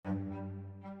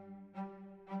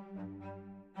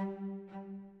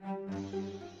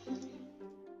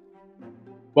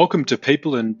Welcome to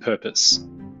People and Purpose,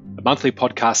 a monthly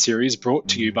podcast series brought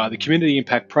to you by the Community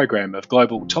Impact Program of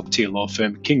global top-tier law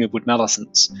firm King Wood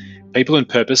Mallesons. People and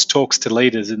Purpose talks to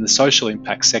leaders in the social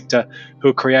impact sector who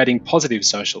are creating positive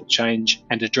social change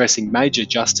and addressing major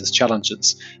justice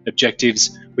challenges,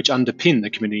 objectives which underpin the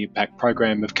Community Impact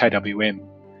Program of KWM.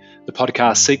 The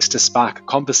podcast seeks to spark a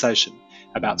conversation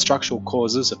about structural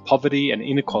causes of poverty and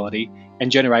inequality and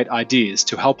generate ideas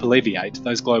to help alleviate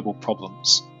those global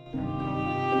problems.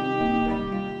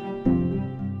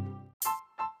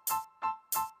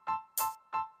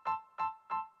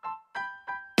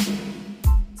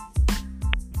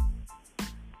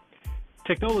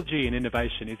 Technology and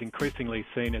innovation is increasingly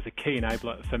seen as a key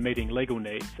enabler for meeting legal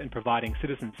needs and providing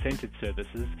citizen-centred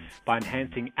services by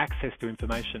enhancing access to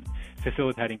information,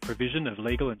 facilitating provision of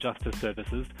legal and justice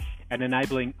services, and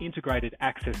enabling integrated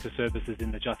access to services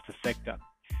in the justice sector.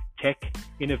 Tech,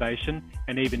 innovation,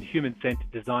 and even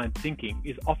human-centred design thinking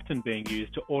is often being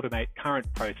used to automate current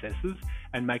processes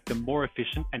and make them more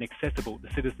efficient and accessible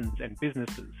to citizens and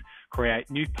businesses, create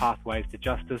new pathways to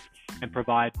justice, and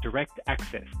provide direct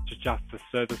access to justice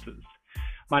services.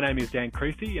 My name is Dan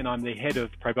Creasy, and I'm the Head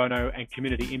of Pro Bono and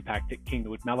Community Impact at King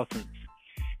Wood Mallesons.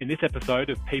 In this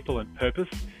episode of People and Purpose,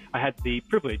 I had the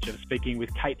privilege of speaking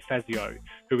with Kate Fazio,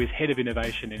 who is Head of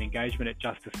Innovation and Engagement at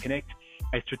Justice Connect,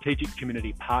 a strategic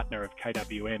community partner of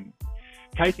KWM.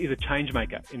 Kate is a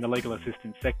changemaker in the legal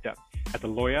assistance sector. As a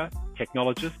lawyer,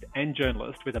 technologist, and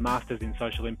journalist with a Masters in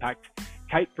Social Impact,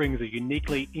 Kate brings a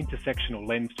uniquely intersectional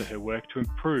lens to her work to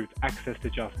improve access to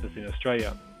justice in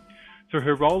Australia. Through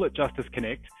her role at Justice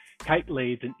Connect, Kate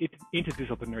leads an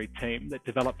interdisciplinary team that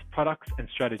develops products and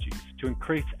strategies to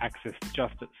increase access to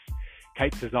justice.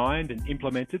 Kate designed and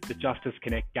implemented the Justice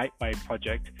Connect Gateway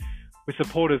project with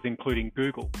supporters including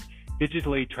Google,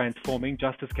 digitally transforming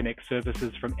Justice Connect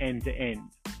services from end to end.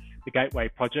 The Gateway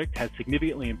project has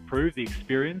significantly improved the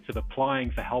experience of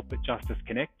applying for help at Justice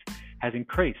Connect, has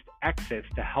increased access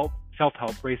to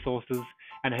self-help resources,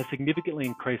 and has significantly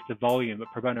increased the volume of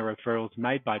pro bono referrals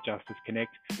made by Justice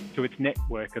Connect to its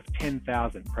network of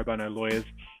 10,000 pro bono lawyers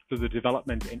through the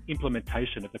development and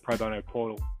implementation of the Pro Bono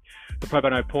Portal. The Pro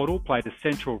Bono Portal played a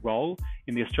central role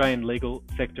in the Australian legal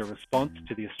sector response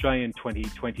to the Australian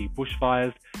 2020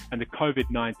 bushfires and the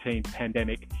COVID-19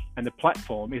 pandemic, and the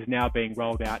platform is now being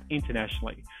rolled out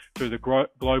internationally through the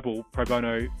Global Pro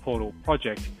Bono Portal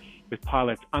project, with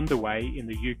pilots underway in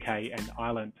the UK and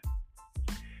Ireland.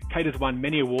 Kate has won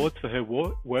many awards for her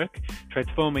work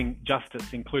transforming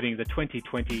justice, including the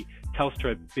 2020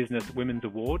 Telstra Business Women's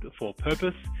Award for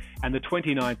Purpose and the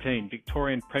 2019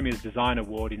 Victorian Premier's Design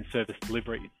Award in Service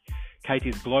Delivery. Kate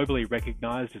is globally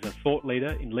recognised as a thought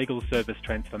leader in legal service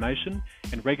transformation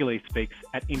and regularly speaks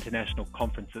at international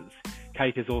conferences.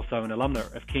 Kate is also an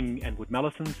alumna of King Wood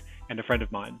Mallesons and a friend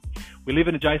of mine. We live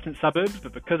in adjacent suburbs,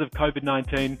 but because of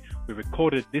COVID-19, we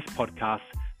recorded this podcast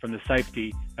from the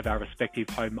safety of our respective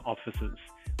home offices.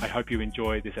 I hope you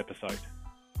enjoy this episode.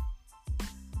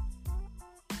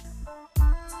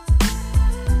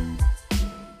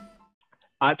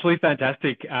 It's really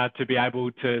fantastic to be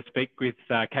able to speak with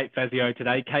Kate Fazio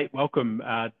today. Kate, welcome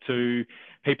to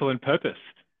People and Purpose.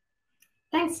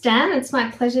 Thanks, Dan. It's my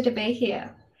pleasure to be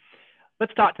here.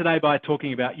 Let's start today by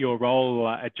talking about your role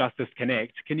at Justice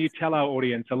Connect. Can you tell our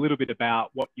audience a little bit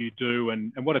about what you do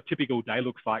and what a typical day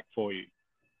looks like for you?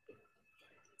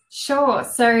 Sure.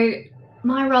 So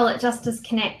my role at Justice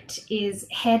Connect is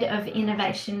Head of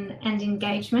Innovation and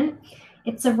Engagement.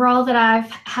 It's a role that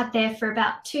I've had there for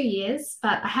about 2 years,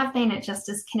 but I have been at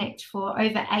Justice Connect for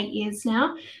over 8 years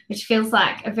now, which feels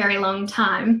like a very long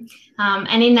time.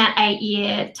 And in that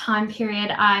 8-year time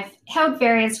period, I've held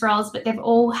various roles, but they've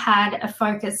all had a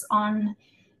focus on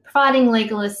providing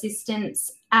legal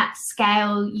assistance at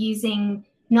scale using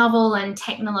novel and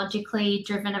technologically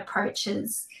driven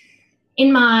approaches.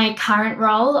 In my current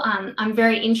role, I'm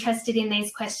very interested in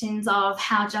these questions of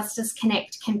how Justice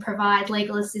Connect can provide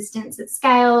legal assistance at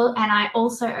scale, and I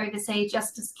also oversee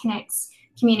Justice Connect's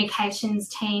communications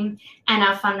team and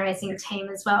our fundraising team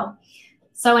as well.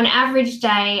 So an average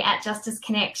day at Justice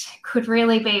Connect could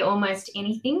really be almost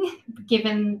anything,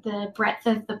 given the breadth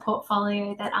of the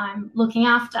portfolio that I'm looking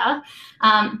after,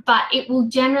 but it will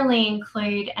generally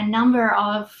include a number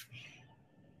of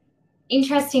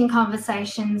interesting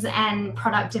conversations and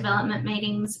product development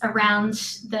meetings around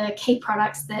the key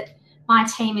products that my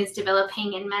team is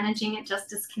developing and managing at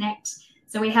Justice Connect.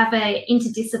 So we have an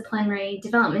interdisciplinary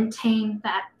development team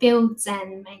that builds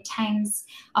and maintains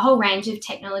a whole range of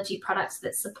technology products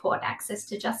that support access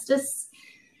to justice.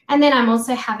 And then I'm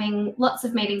also having lots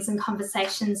of meetings and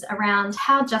conversations around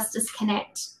how Justice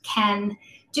Connect can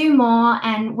do more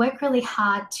and work really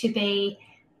hard to be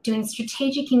doing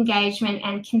strategic engagement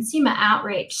and consumer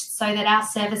outreach so that our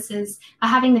services are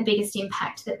having the biggest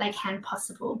impact that they can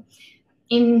possible.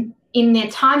 In the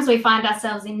times we find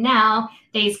ourselves in now,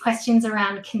 these questions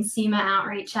around consumer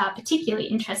outreach are particularly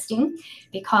interesting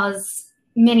because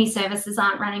many services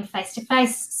aren't running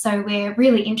face-to-face. So we're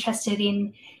really interested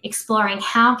in exploring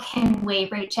how can we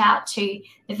reach out to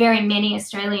the very many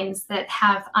Australians that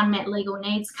have unmet legal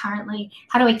needs currently.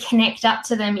 How do we connect up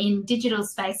to them in digital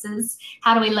spaces?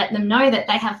 How do we let them know that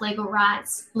they have legal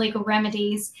rights, legal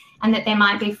remedies, and that there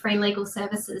might be free legal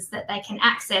services that they can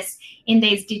access in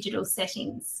these digital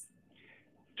settings?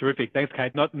 Terrific. Thanks,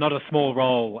 Kate. Not a small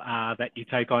role that you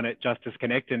take on at Justice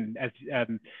Connect. And as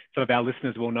some of our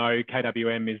listeners will know,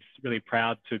 KWM is really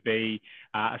proud to be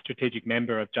a strategic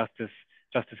member of Justice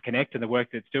Connect and the work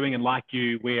that it's doing. And like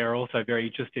you, we are also very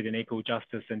interested in equal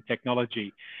justice and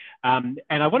technology. And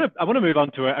I want to move on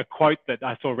to a quote that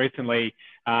I saw recently,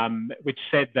 which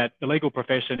said that the legal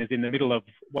profession is in the middle of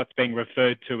what's being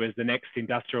referred to as the next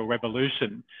industrial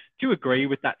revolution. Do you agree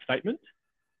with that statement?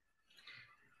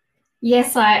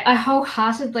 Yes, I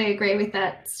wholeheartedly agree with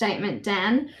that statement,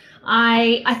 Dan.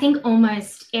 I think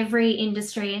almost every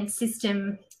industry and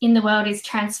system in the world is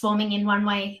transforming in one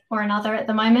way or another at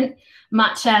the moment,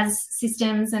 much as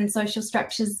systems and social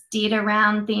structures did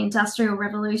around the Industrial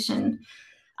Revolution.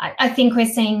 I think we're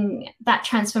seeing that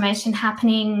transformation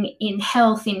happening in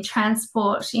health, in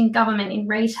transport, in government, in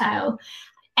retail,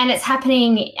 and it's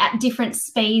happening at different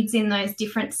speeds in those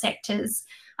different sectors.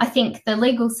 I think the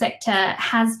legal sector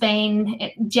has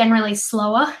been generally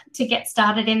slower to get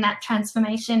started in that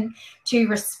transformation, to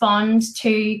respond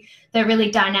to the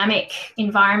really dynamic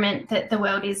environment that the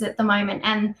world is at the moment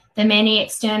and the many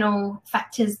external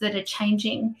factors that are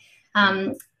changing.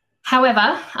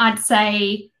 However, I'd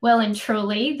say well and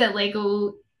truly the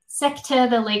legal sector,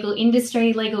 the legal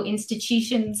industry, legal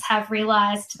institutions have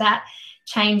realised that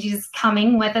change is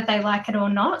coming, whether they like it or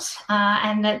not,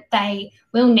 and that they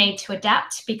will need to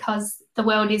adapt because the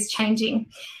world is changing,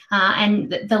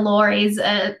 and the law is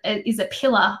a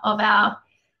pillar of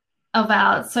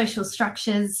our social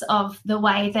structures, of the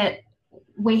way that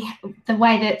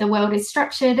the world is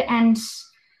structured, and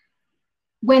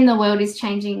when the world is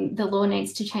changing, the law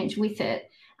needs to change with it.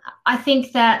 I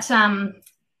think that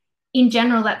in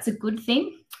general, that's a good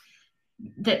thing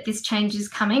that this change is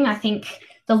coming. I think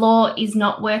the law is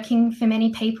not working for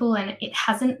many people and it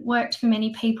hasn't worked for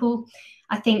many people.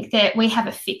 I think that we have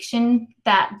a fiction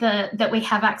that we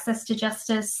have access to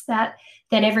justice, that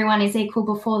everyone is equal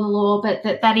before the law, but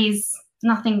that is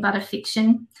nothing but a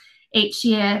fiction. Each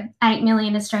year, 8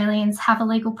 million Australians have a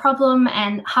legal problem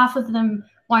and half of them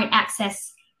won't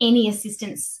access any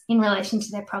assistance in relation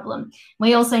to their problem.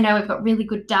 We also know we've got really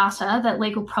good data that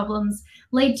legal problems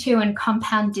lead to and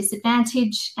compound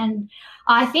disadvantage. And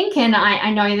I think, and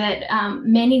I know that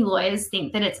many lawyers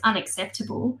think that it's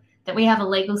unacceptable that we have a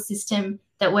legal system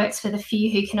that works for the few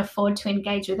who can afford to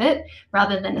engage with it,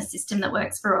 rather than a system that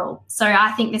works for all. So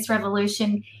I think this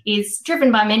revolution is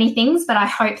driven by many things, but I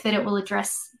hope that it will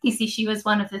address this issue as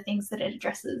one of the things that it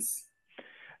addresses.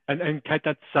 And Kate,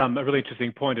 that's a really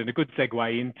interesting point and a good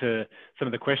segue into some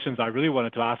of the questions I really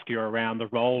wanted to ask you around the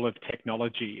role of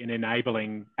technology in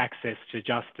enabling access to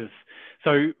justice.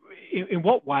 So in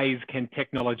what ways can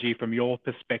technology, from your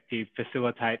perspective,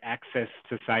 facilitate access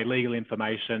to, say, legal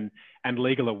information and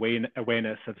legal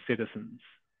awareness of citizens?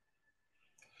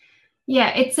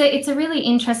 Yeah, it's a really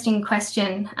interesting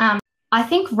question. I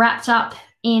think wrapped up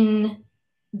in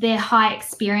their high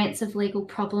experience of legal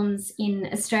problems in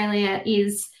Australia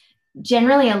is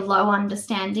generally a low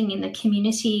understanding in the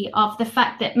community of the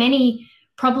fact that many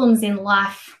problems in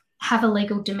life have a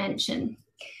legal dimension,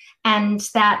 and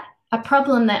that a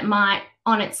problem that might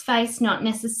on its face not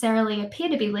necessarily appear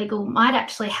to be legal might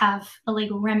actually have a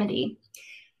legal remedy.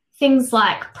 Things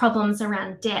like problems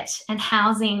around debt and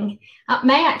housing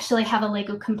may actually have a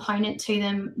legal component to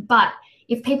them, but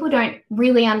if people don't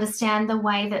really understand the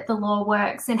way that the law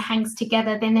works and hangs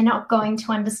together, then they're not going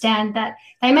to understand that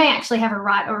they may actually have a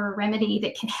right or a remedy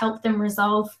that can help them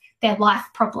resolve their life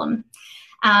problem.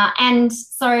 And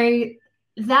so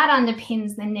that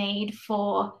underpins the need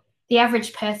for the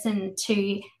average person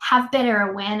to have better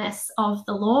awareness of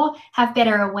the law, have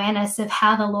better awareness of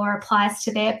how the law applies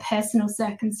to their personal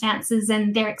circumstances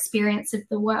and their experience of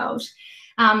the world.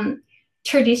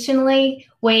 Traditionally,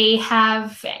 we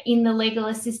have in the legal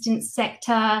assistance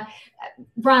sector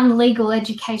run legal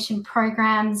education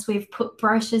programs. We've put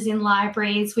brochures in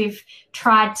libraries. We've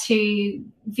tried to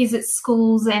visit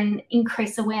schools and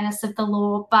increase awareness of the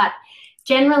law. But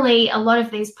generally, a lot of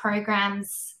these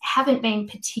programs haven't been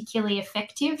particularly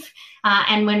effective.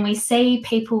 And when we see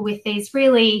people with these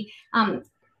really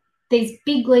these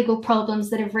big legal problems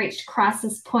that have reached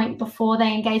crisis point before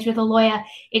they engage with a lawyer,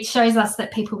 it shows us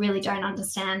that people really don't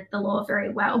understand the law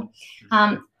very well.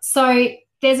 So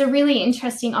there's a really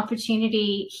interesting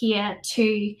opportunity here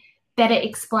to better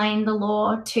explain the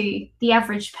law to the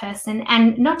average person,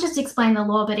 and not just explain the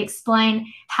law, but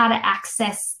explain how to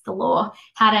access the law,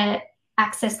 how to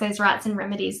access those rights and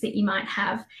remedies that you might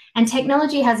have. And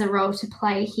technology has a role to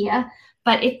play here,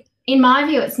 but in my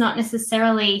view, it's not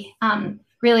necessarily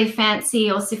really fancy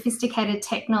or sophisticated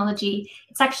technology.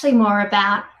 It's actually more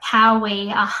about how we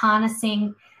are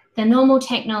harnessing the normal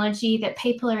technology that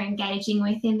people are engaging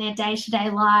with in their day-to-day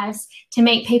lives to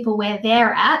meet people where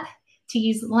they're at, to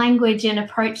use language and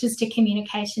approaches to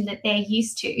communication that they're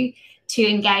used to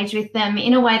engage with them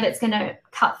in a way that's going to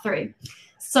cut through.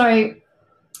 So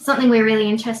something we're really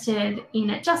interested in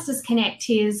at Justice Connect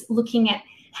is looking at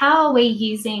how are we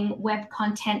using web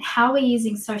content, how are we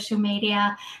using social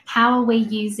media, how are we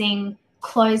using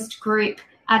closed group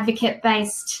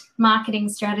advocate-based marketing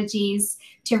strategies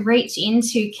to reach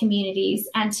into communities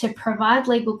and to provide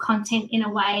legal content in a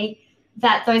way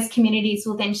that those communities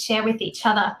will then share with each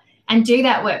other and do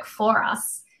that work for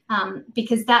us,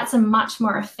 because that's a much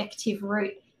more effective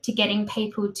route to getting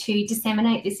people to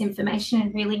disseminate this information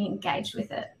and really engage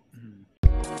with it.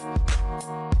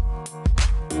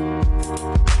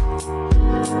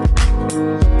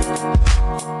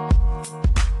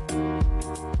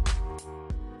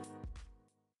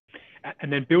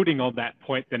 And then building on that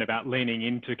point then about leaning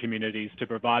into communities to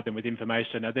provide them with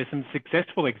information, are there some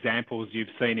successful examples you've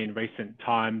seen in recent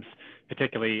times,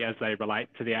 particularly as they relate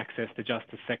to the access to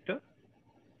justice sector?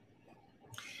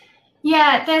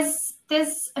 Yeah,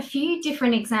 there's a few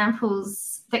different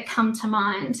examples that come to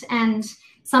mind, and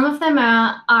some of them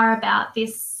are about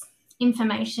this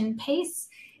information piece,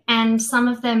 and some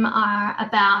of them are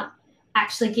about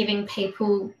actually giving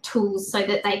people tools so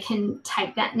that they can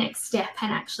take that next step and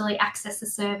actually access a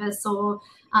service or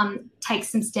take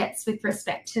some steps with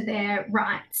respect to their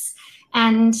rights.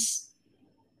 And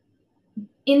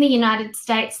in the United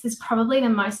States, there's probably the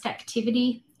most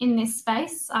activity in this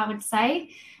space, I would say.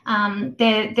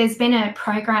 There's been a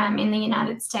program in the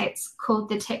United States called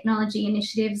the Technology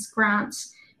Initiatives Grant,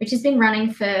 which has been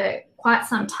running for quite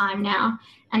some time now.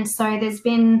 And so there's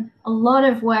been a lot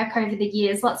of work over the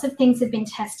years. Lots of things have been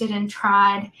tested and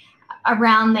tried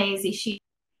around these issues.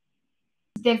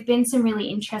 There have been some really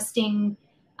interesting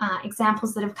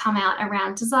examples that have come out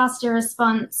around disaster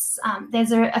response.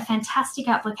 There's a fantastic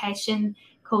application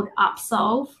called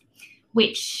Upsolve,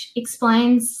 which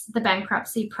explains the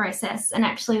bankruptcy process and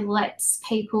actually lets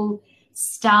people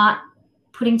start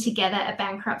putting together a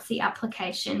bankruptcy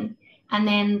application. And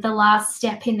then the last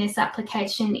step in this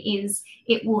application is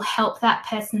it will help that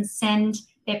person send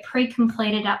their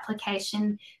pre-completed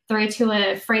application through to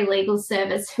a free legal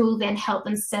service who will then help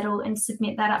them settle and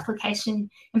submit that application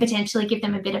and potentially give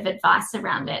them a bit of advice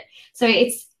around it. So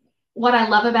what I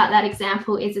love about that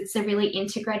example is it's a really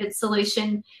integrated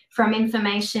solution from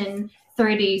information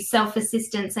through to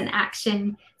self-assistance and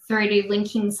action, through to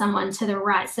linking someone to the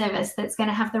right service that's going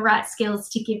to have the right skills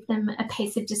to give them a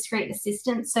piece of discrete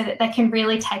assistance so that they can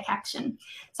really take action.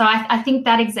 So I think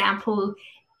that example,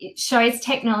 it shows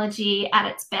technology at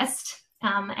its best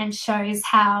and shows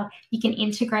how you can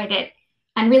integrate it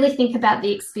and really think about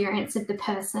the experience of the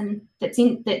person that's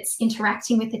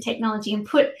interacting with the technology and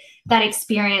put that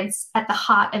experience at the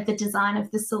heart of the design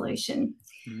of the solution.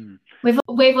 Mm.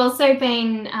 We've also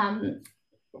been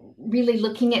really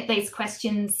looking at these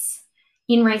questions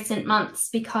in recent months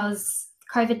because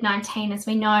COVID-19, as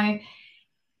we know,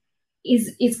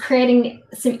 is creating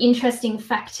some interesting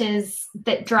factors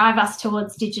that drive us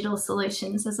towards digital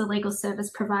solutions as a legal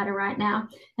service provider right now.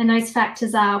 And those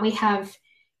factors are we have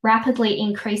rapidly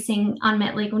increasing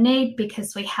unmet legal need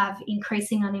because we have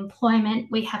increasing unemployment,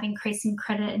 we have increasing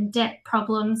credit and debt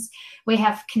problems, we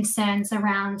have concerns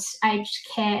around aged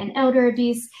care and elder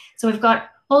abuse. So we've got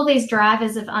all these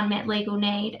drivers of unmet legal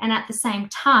need, and at the same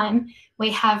time, we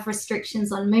have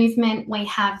restrictions on movement. We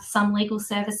have some legal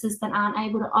services that aren't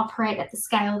able to operate at the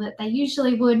scale that they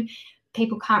usually would.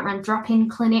 People can't run drop-in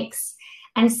clinics.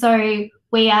 And so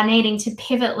we are needing to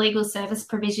pivot legal service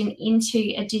provision into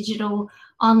a digital,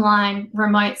 online,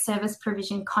 remote service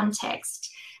provision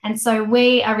context. And so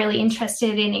we are really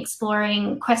interested in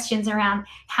exploring questions around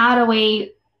how do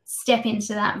we step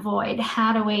into that void?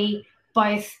 How do we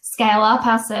both scale up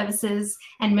our services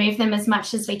and move them as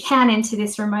much as we can into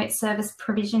this remote service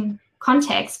provision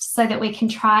context so that we can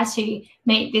try to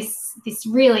meet this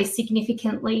really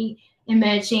significantly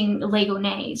emerging legal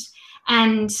need.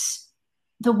 And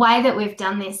the way that we've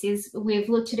done this is we've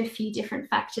looked at a few different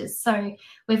factors. So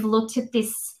we've looked at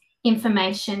this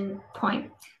information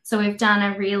point. So we've done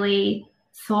a really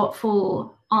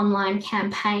thoughtful online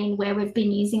campaign where we've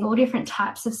been using all different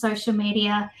types of social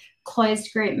media,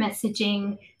 closed group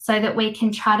messaging, so that we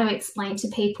can try to explain to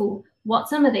people what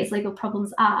some of these legal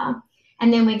problems are.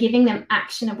 And then we're giving them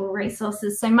actionable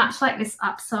resources. So much like this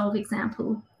Upsolve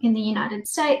example in the United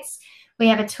States, we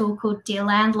have a tool called Dear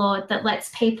Landlord that lets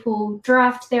people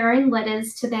draft their own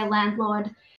letters to their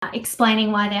landlord,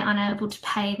 explaining why they're unable to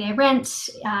pay their rent,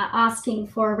 asking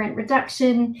for a rent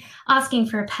reduction, asking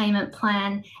for a payment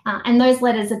plan. And those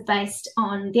letters are based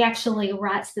on the actual legal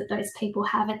rights that those people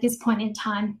have at this point in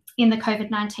time in the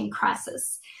COVID-19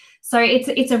 crisis. So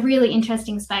it's a really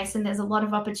interesting space, and there's a lot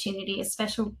of opportunity,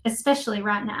 especially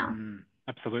right now.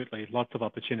 Absolutely, lots of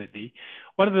opportunity.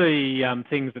 One of the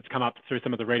things that's come up through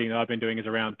some of the reading that I've been doing is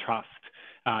around trust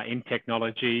in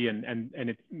technology, and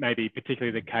it may be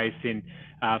particularly the case in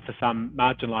for some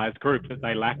marginalised group that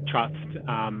they lack trust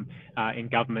in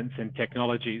governments and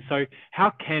technology. So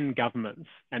how can governments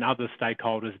and other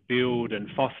stakeholders build and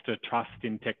foster trust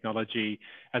in technology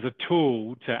as a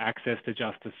tool to access to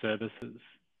justice services?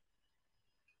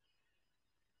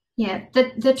 Yeah,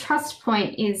 the trust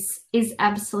point is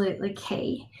absolutely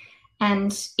key,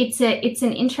 and it's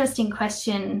an interesting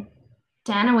question,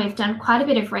 Dan, and we've done quite a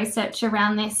bit of research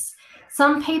around this.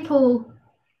 Some people,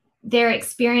 their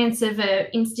experience of an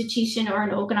institution or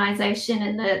an organisation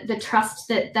and the trust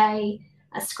that they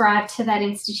ascribe to that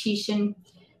institution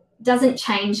doesn't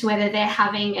change whether they're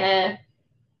having a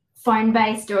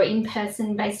phone-based or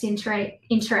in-person-based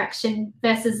interaction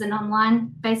versus an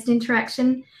online-based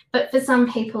interaction. But for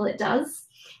some people it does.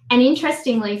 And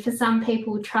interestingly, for some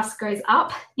people, trust goes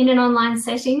up in an online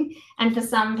setting, and for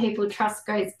some people, trust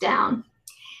goes down.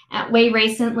 We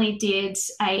recently did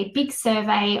a big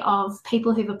survey of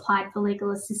people who've applied for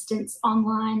legal assistance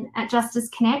online at Justice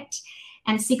Connect,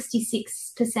 and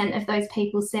 66% of those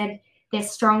people said their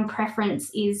strong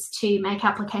preference is to make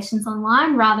applications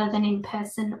online rather than in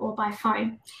person or by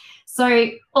phone. So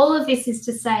all of this is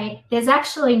to say there's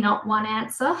actually not one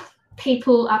answer.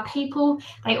 People are people,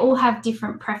 they all have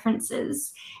different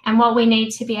preferences. And what we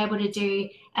need to be able to do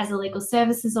as a legal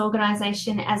services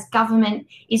organisation, as government,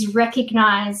 is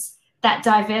recognise that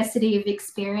diversity of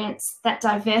experience, that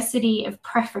diversity of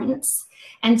preference,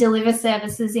 and deliver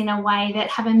services in a way that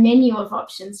have a menu of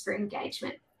options for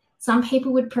engagement. Some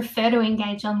people would prefer to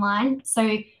engage online,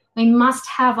 so we must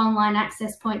have online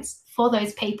access points for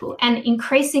those people. And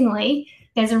increasingly,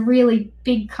 there's a really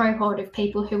big cohort of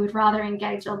people who would rather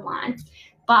engage online.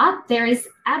 But there is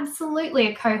absolutely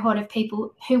a cohort of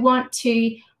people who want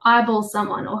to eyeball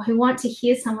someone or who want to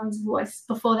hear someone's voice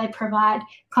before they provide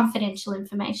confidential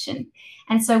information.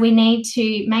 And so we need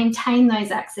to maintain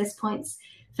those access points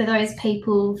for those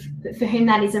people for whom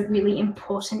that is a really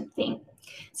important thing.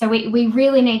 So we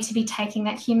really need to be taking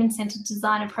that human-centred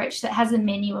design approach that has a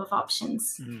menu of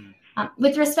options.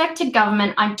 With respect to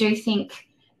government, I do think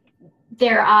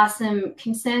there are some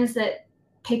concerns that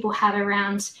people have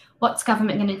around what's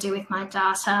government going to do with my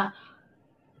data?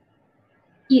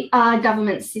 Are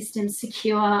government systems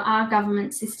secure? Are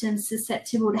government systems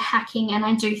susceptible to hacking? And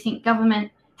I do think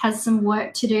government has some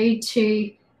work to do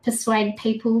to persuade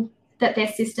people that their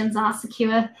systems are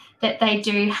secure, that they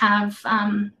do have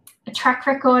a track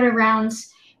record around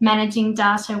managing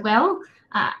data well.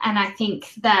 And I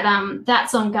think that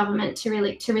that's on government to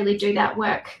really do that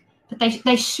work. But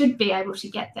they should be able to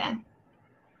get there.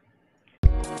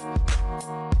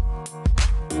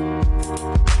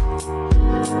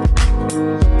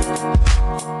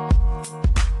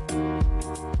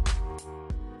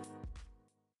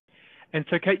 And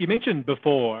so, Kate, you mentioned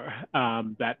before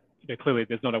that clearly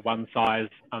there's not a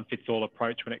one-size-fits-all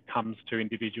approach when it comes to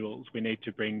individuals. We need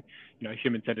to bring,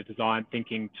 human-centered design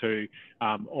thinking to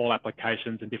all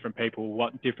applications, and different people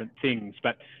want different things.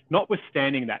 But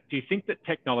notwithstanding that, do you think that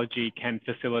technology can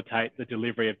facilitate the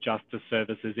delivery of justice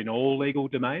services in all legal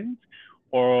domains,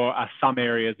 or are some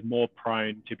areas more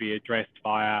prone to be addressed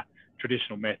via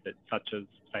traditional methods, such as,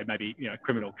 say, maybe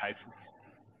criminal cases?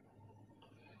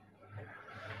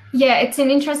 Yeah, it's an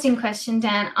interesting question,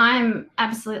 Dan. I'm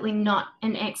absolutely not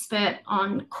an expert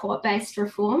on court-based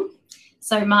reform.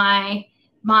 So my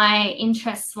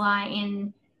interests lie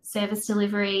in service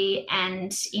delivery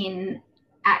and in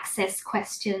access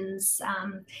questions.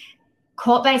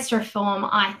 Court-based reform,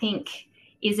 I think,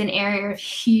 is an area of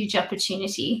huge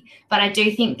opportunity, but I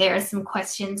do think there are some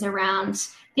questions around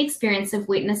the experience of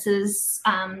witnesses,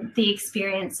 the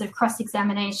experience of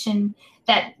cross-examination,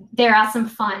 that there are some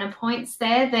finer points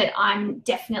there that I'm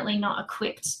definitely not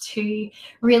equipped to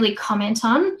really comment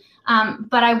on.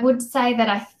 But I would say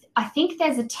that I think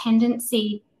there's a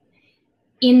tendency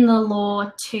in the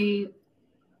law to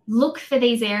look for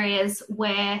these areas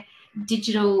where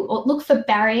or look for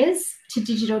barriers to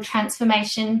digital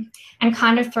transformation and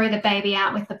kind of throw the baby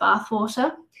out with the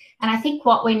bathwater. And I think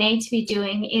what we need to be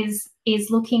doing is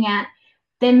looking at,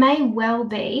 there may well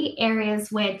be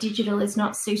areas where digital is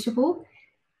not suitable,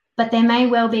 but there may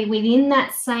well be within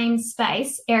that same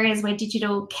space areas where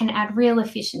digital can add real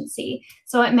efficiency.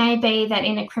 So it may be that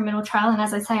in a criminal trial, and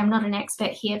as I say, I'm not an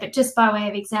expert here, but just by way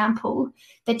of example,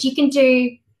 that you can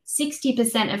do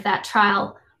 60% of that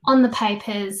trial on the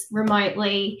papers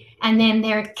remotely, and then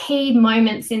there are key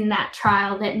moments in that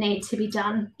trial that need to be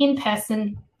done in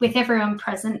person with everyone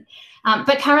present.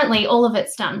 But currently all of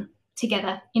it's done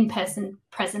together, in person,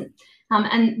 present.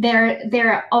 And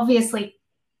there are obviously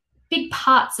big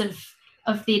parts of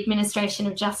the administration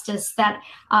of justice that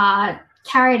are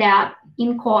carried out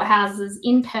in courthouses,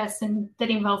 in person,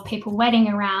 that involve people waiting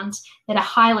around, that are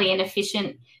highly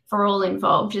inefficient for all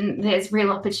involved, and there's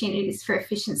real opportunities for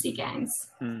efficiency gains.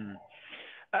 And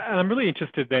I'm really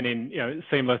interested then in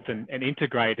seamless and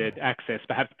integrated access,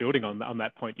 perhaps building on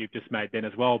that point you've just made then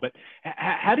as well. But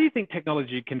how do you think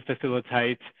technology can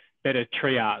facilitate better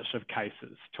triage of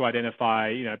cases to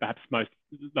identify perhaps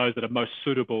those that are most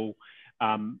suitable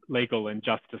legal and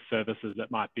justice services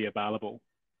that might be available?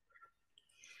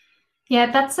 Yeah,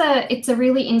 it's a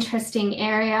really interesting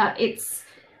area. It's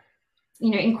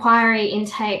inquiry,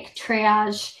 intake,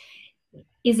 triage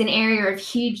is an area of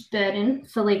huge burden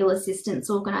for legal assistance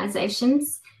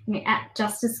organisations. At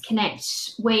Justice Connect,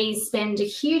 we spend a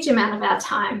huge amount of our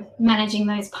time managing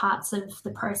those parts of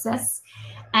the process,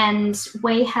 and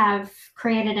we have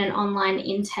created an online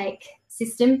intake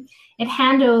system. It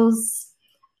handles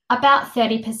about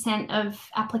 30% of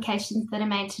applications that are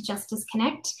made to Justice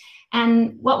Connect,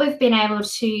 and what we've been able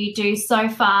to do so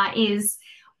far is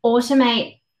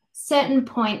automate certain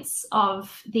points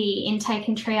of the intake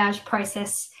and triage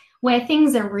process where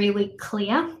things are really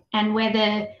clear and where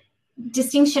the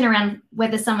distinction around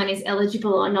whether someone is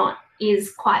eligible or not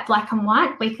is quite black and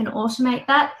white. We can automate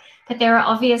that, but there are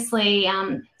obviously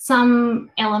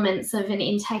some elements of an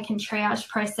intake and triage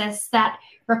process that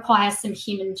require some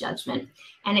human judgment,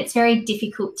 and it's very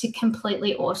difficult to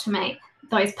completely automate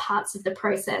those parts of the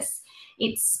process.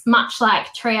 It's much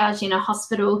like triage in a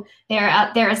hospital. There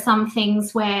are some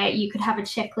things where you could have a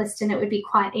checklist and it would be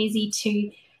quite easy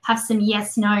to have some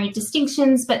yes/no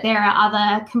distinctions, but there are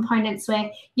other components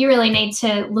where you really need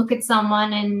to look at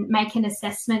someone and make an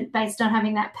assessment based on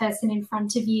having that person in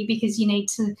front of you, because you need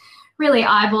to really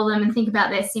eyeball them and think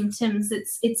about their symptoms.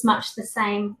 It's much the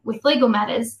same with legal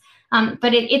matters,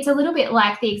 but it's a little bit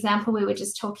like the example we were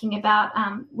just talking about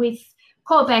with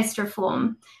court-based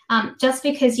reform. Just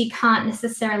because you can't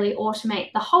necessarily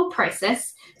automate the whole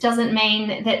process doesn't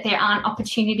mean that there aren't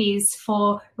opportunities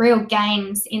for real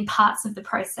gains in parts of the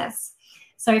process.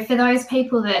 So for those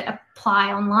people that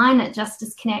apply online at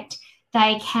Justice Connect,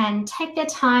 they can take their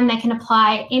time, they can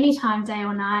apply anytime, day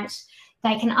or night,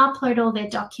 they can upload all their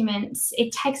documents.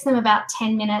 It takes them about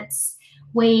 10 minutes.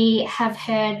 We have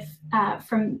heard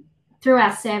through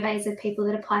our surveys of people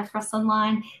that apply for us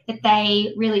online that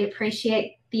they really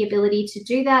appreciate the ability to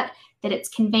do that it's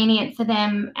convenient for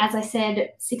them. As I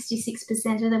said,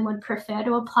 66% of them would prefer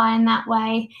to apply in that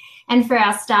way. And for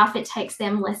our staff, it takes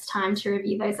them less time to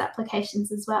review those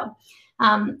applications as well.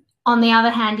 On the other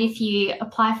hand, if you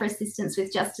apply for assistance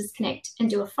with Justice Connect and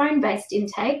do a phone-based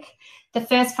intake, the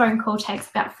first phone call takes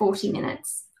about 40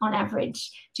 minutes on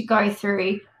average to go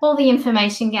through all the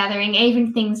information gathering,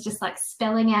 even things just like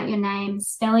spelling out your name,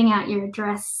 spelling out your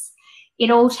address. It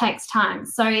all takes time.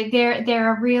 So there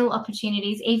are real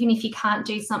opportunities, even if you can't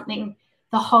do something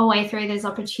the whole way through, there's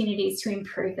opportunities to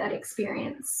improve that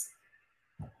experience.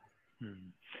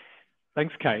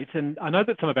 Thanks, Kate. And I know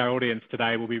that some of our audience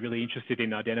today will be really interested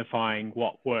in identifying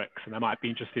what works, and they might be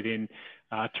interested in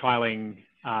trialling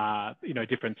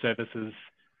different services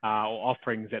or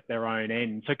offerings at their own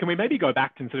end. So can we maybe go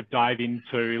back and sort of dive into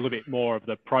a little bit more of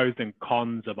the pros and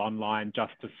cons of online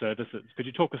justice services? Could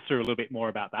you talk us through a little bit more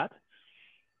about that?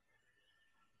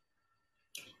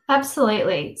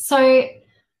 Absolutely. So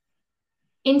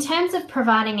in terms of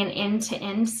providing an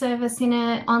end-to-end service in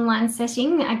an online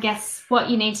setting, I guess what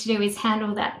you need to do is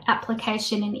handle that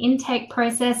application and intake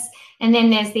process, and then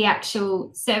there's the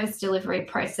actual service delivery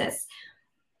process.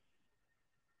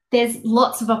 There's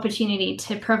lots of opportunity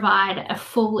to provide a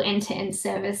full end-to-end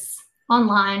service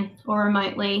online or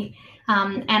remotely,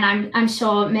 and I'm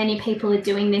sure many people are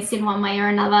doing this in one way or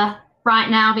another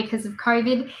right now because of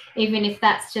COVID. Even if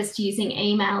that's just using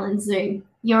email and Zoom,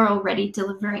 you're already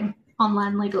delivering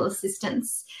online legal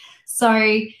assistance.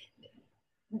 So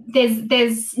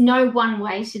there's no one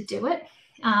way to do it.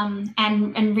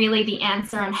 and really the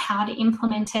answer on how to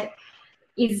implement it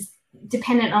is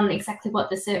dependent on exactly what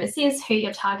the service is, who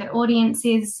your target audience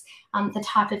is, the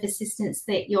type of assistance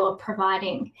that you're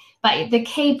providing. But the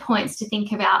key points to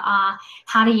think about are,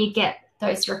 how do you get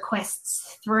those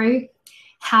requests through?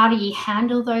 How do you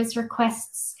handle those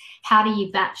requests? How do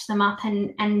you batch them up,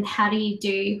 and how do you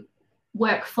do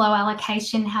workflow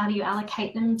allocation? How do you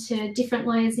allocate them to different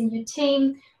layers in your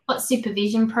team? What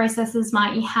supervision processes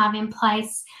might you have in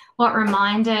place? What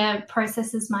reminder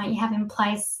processes might you have in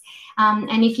place?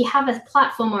 And if you have a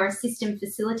platform or a system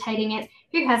facilitating it,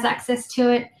 who has access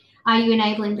to it? Are you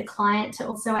enabling the client to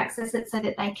also access it so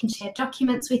that they can share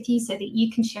documents with you, so that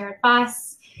you can share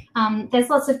advice? There's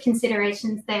lots of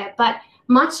considerations there, but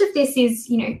much of this is,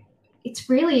 it's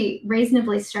really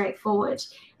reasonably straightforward.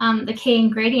 The key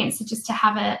ingredients are just to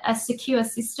have a secure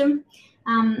system,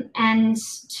 and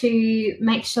to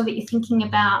make sure that you're thinking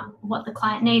about what the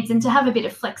client needs, and to have a bit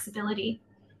of flexibility.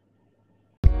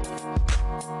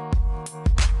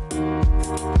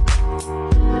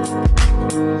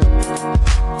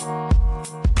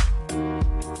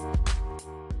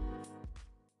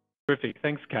 Terrific.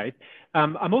 Thanks, Kate.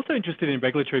 I'm also interested in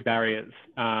regulatory barriers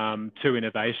to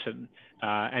innovation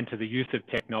and to the use of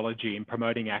technology in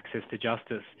promoting access to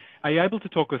justice. Are you able to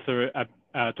talk us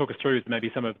through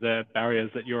maybe some of the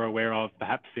barriers that you're aware of,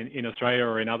 perhaps in Australia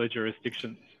or in other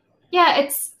jurisdictions? Yeah,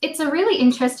 it's a really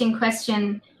interesting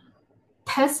question.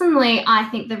 Personally, I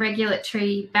think the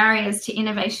regulatory barriers to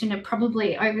innovation are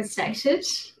probably overstated.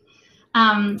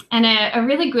 And a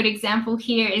really good example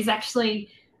here is actually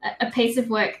a piece of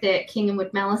work that King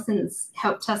Wood Mallesons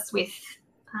helped us with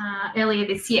earlier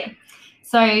this year.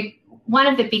 So one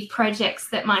of the big projects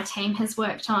that my team has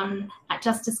worked on at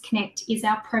Justice Connect is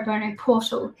our pro bono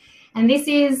portal. And this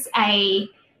is a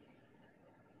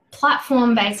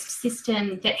platform-based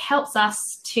system that helps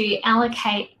us to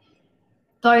allocate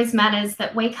those matters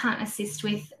that we can't assist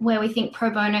with, where we think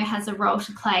pro bono has a role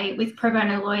to play, with pro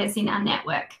bono lawyers in our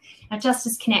network. Now,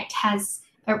 Justice Connect has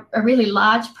a really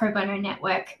large pro bono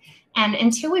network, and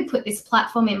until we put this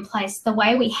platform in place, the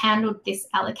way we handled this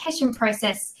allocation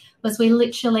process was we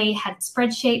literally had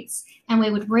spreadsheets, and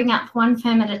we would ring up one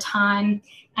firm at a time,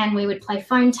 and we would play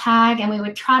phone tag, and we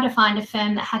would try to find a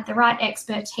firm that had the right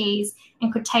expertise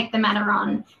and could take the matter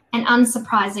on. And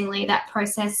unsurprisingly, that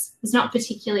process was not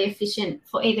particularly efficient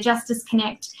for either Justice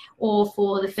Connect or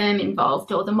for the firm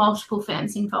involved, or the multiple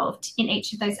firms involved in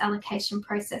each of those allocation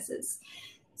processes.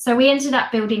 So we ended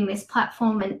up building this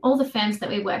platform, and all the firms that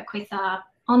we work with are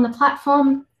on the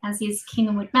platform, as is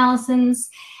King Wood Mallesons,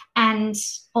 and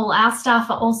all our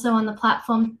staff are also on the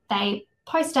platform. They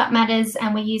post up matters,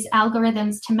 and we use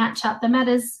algorithms to match up the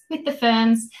matters with the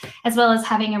firms, as well as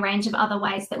having a range of other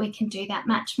ways that we can do that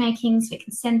matchmaking. So we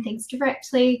can send things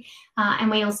directly,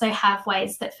 and we also have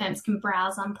ways that firms can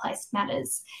browse unplaced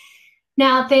matters.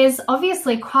 Now, there's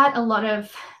obviously quite a lot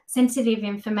of sensitive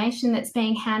information that's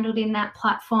being handled in that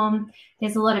platform.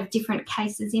 There's a lot of different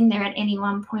cases in there at any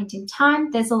one point in time.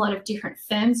 There's a lot of different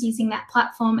firms using that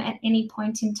platform at any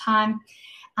point in time.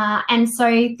 And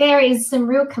so there is some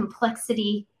real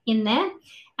complexity in there.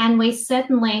 And we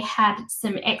certainly had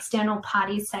some external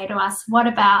parties say to us, what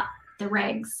about the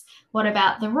regs? What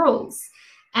about the rules?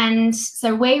 And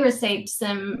so we received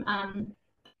some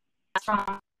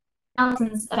from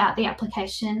Allison's about the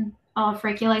application of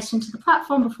regulation to the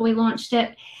platform before we launched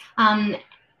it.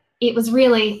 It was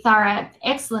really thorough,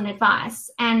 excellent advice.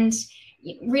 And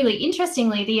really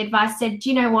interestingly, the advice said, do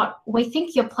you know what? We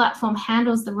think your platform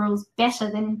handles the rules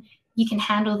better than you can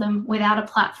handle them without a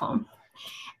platform.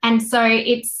 And so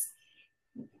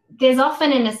there's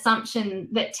often an assumption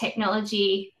that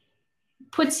technology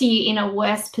puts you in a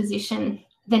worse position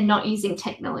than not using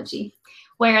technology.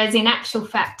 Whereas in actual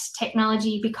fact,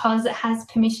 technology, because it has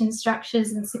permission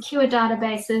structures and secure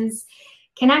databases,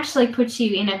 can actually put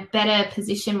you in a better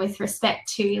position with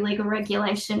respect to legal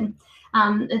regulation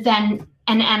than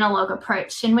an analog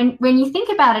approach. And when you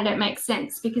think about it, it makes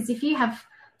sense, because if you have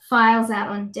files out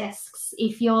on desks,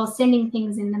 if you're sending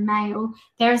things in the mail,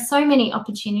 there are so many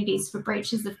opportunities for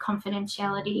breaches of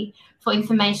confidentiality, for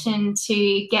information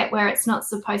to get where it's not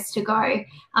supposed to go,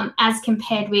 as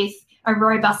compared with a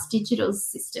robust digital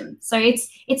system. So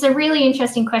it's a really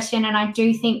interesting question, and I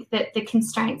do think that the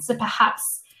constraints are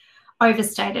perhaps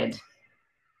overstated.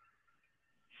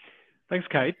 Thanks,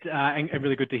 Kate, and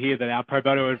really good to hear that our pro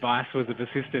bono advice was of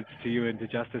assistance to you and to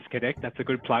Justice Connect. That's a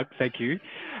good plug. Thank you.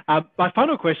 My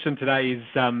final question today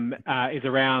is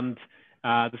around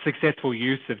the successful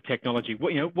use of technology.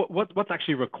 What's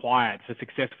actually required for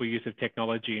successful use of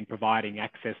technology in providing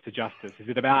access to justice? Is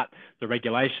it about the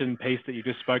regulation piece that you've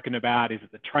just spoken about? Is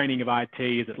it the training of IT?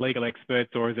 Is it legal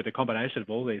experts, or is it a combination of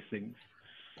all these things?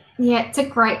 Yeah, it's a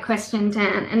great question,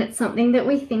 Dan, and it's something that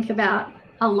we think about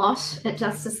a lot at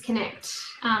Justice Connect.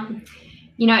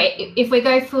 If we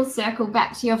go full circle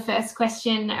back to your first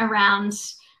question around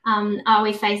are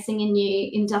we facing a new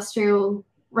industrial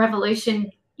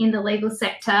revolution in the legal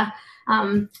sector,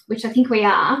 which I think we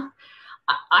are,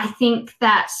 I think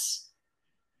that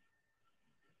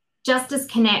Justice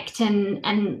Connect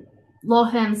and law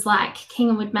firms like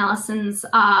King Wood Mallesons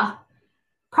are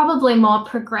probably more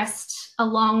progressed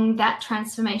along that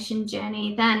transformation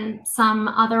journey than some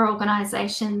other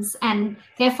organisations, and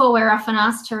therefore we're often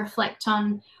asked to reflect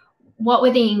on what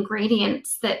were the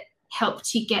ingredients that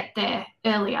helped you get there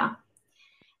earlier.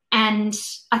 And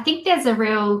I think there's a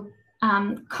real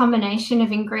combination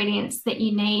of ingredients that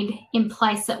you need in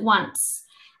place at once.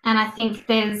 And I think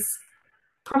there's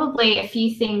probably a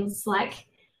few things like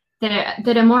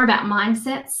that are more about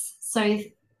mindsets. So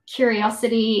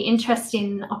curiosity, interest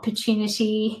in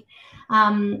opportunity,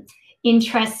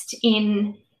 interest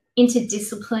in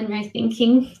interdisciplinary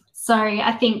thinking. So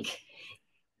I think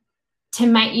to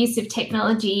make use of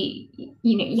technology,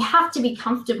 you have to be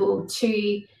comfortable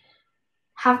to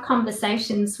have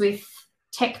conversations with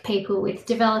tech people, with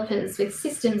developers, with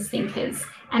systems thinkers,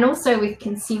 and also with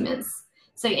consumers.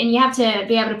 So, and you have to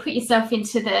be able to put yourself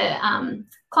into the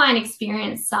client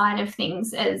experience side of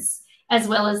things as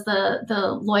well as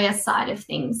the lawyer side of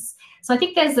things. So I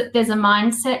think there's a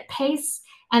mindset piece,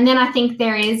 and then I think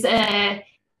there is a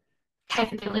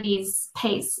capabilities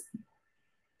piece.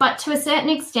 But to a certain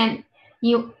extent,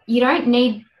 you don't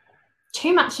need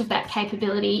too much of that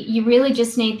capability. You really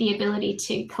just need the ability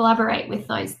to collaborate with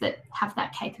those that have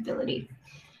that capability,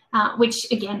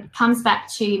 which again comes back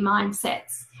to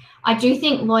mindsets. I do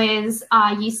think lawyers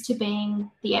are used to being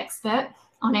the expert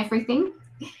on everything.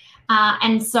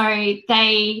 And so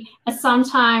they are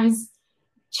sometimes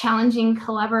challenging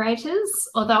collaborators,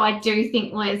 although I do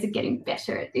think lawyers are getting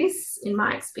better at this in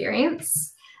my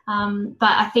experience. But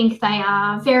I think they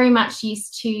are very much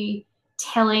used to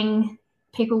telling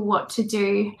people what to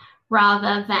do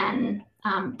rather than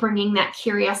bringing that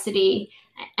curiosity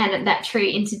and that true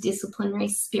interdisciplinary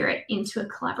spirit into a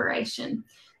collaboration.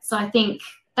 So I think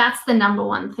that's the number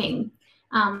one thing.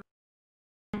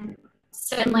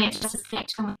 Certainly at Justice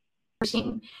Connect,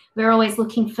 we're always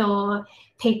looking for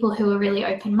people who are really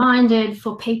open-minded,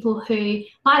 for people who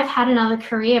might have had another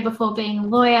career before being a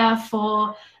lawyer,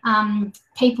 for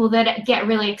people that get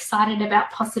really excited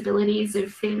about possibilities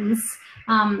of things,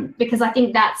 because I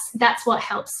think that's what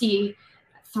helps you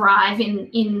thrive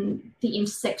in the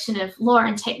intersection of law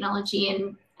and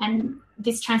technology and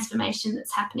this transformation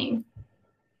that's happening.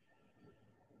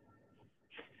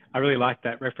 I really like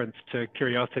that reference to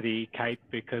curiosity, Kate,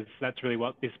 because that's really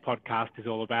what this podcast is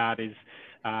all about, is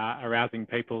arousing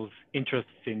people's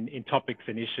interests in topics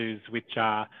and issues which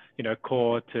are,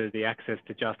 core to the access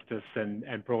to justice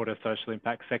and broader social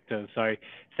impact sector. So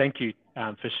thank you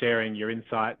for sharing your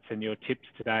insights and your tips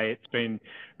today. It's been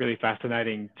really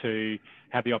fascinating to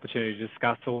have the opportunity to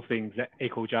discuss all things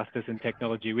equal justice and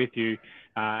technology with you.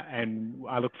 And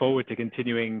I look forward to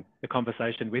continuing the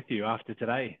conversation with you after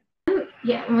today.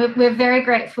 Yeah, we're very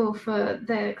grateful for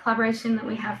the collaboration that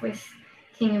we have with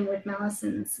King Wood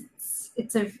Mallesons.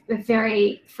 It's a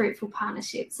very fruitful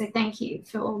partnership. So thank you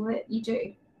for all that you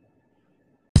do.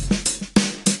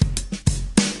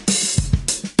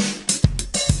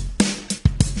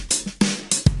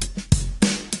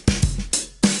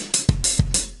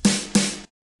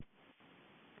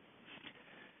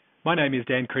 My name is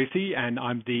Dan Creasy and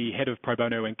I'm the Head of Pro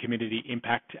Bono and Community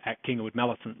Impact at King Wood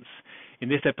Mallesons. In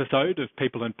this episode of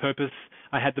People and Purpose,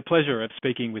 I had the pleasure of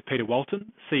speaking with Peter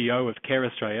Walton, CEO of Care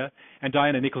Australia, and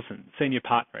Diana Nicholson, Senior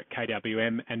Partner at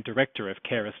KWM and Director of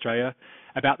Care Australia,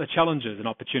 about the challenges and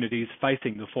opportunities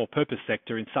facing the for-purpose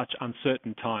sector in such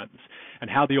uncertain times, and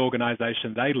how the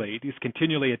organisation they lead is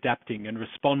continually adapting and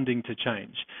responding to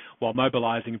change, while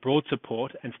mobilising broad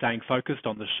support and staying focused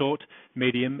on the short,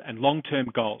 medium and long-term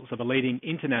goals of a leading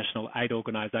international aid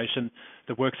organisation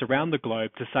that works around the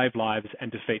globe to save lives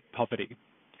and defeat poverty.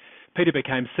 Peter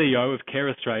became CEO of Care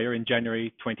Australia in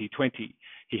January 2020.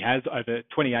 He has over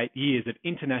 28 years of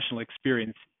international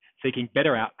experience seeking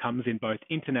better outcomes in both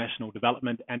international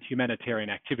development and humanitarian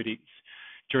activities.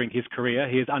 During his career,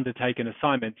 he has undertaken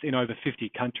assignments in over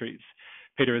 50 countries.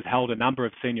 Peter has held a number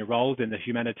of senior roles in the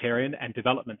humanitarian and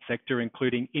development sector,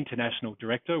 including International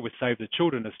Director with Save the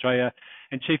Children Australia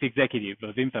and Chief Executive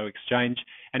of Info Exchange,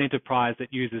 an enterprise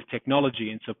that uses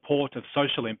technology in support of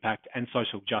social impact and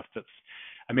social justice.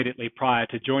 Immediately prior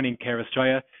to joining Care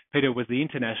Australia, Peter was the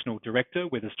International Director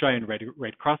with Australian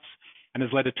Red Cross and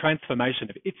has led a transformation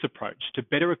of its approach to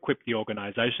better equip the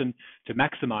organisation to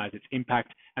maximise its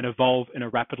impact and evolve in a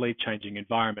rapidly changing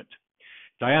environment.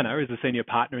 Diana is a senior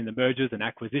partner in the mergers and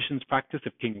acquisitions practice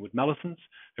of King Wood Mallesons.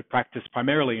 Her practice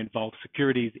primarily involves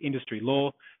securities industry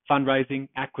law, fundraising,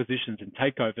 acquisitions and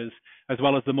takeovers, as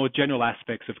well as the more general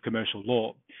aspects of commercial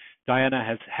law. Diana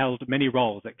has held many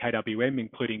roles at KWM,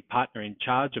 including partner in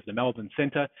charge of the Melbourne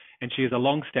Centre, and she is a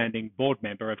long-standing board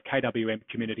member of KWM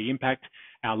Community Impact,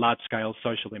 our large-scale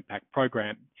social impact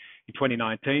program. In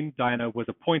 2019, Diana was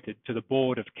appointed to the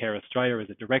board of Care Australia as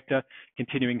a director,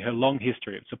 continuing her long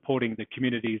history of supporting the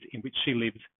communities in which she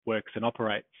lives, works and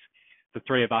operates. The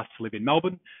three of us live in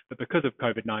Melbourne, but because of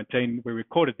COVID-19, we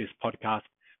recorded this podcast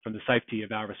from the safety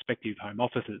of our respective home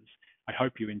offices. I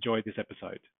hope you enjoyed this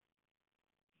episode.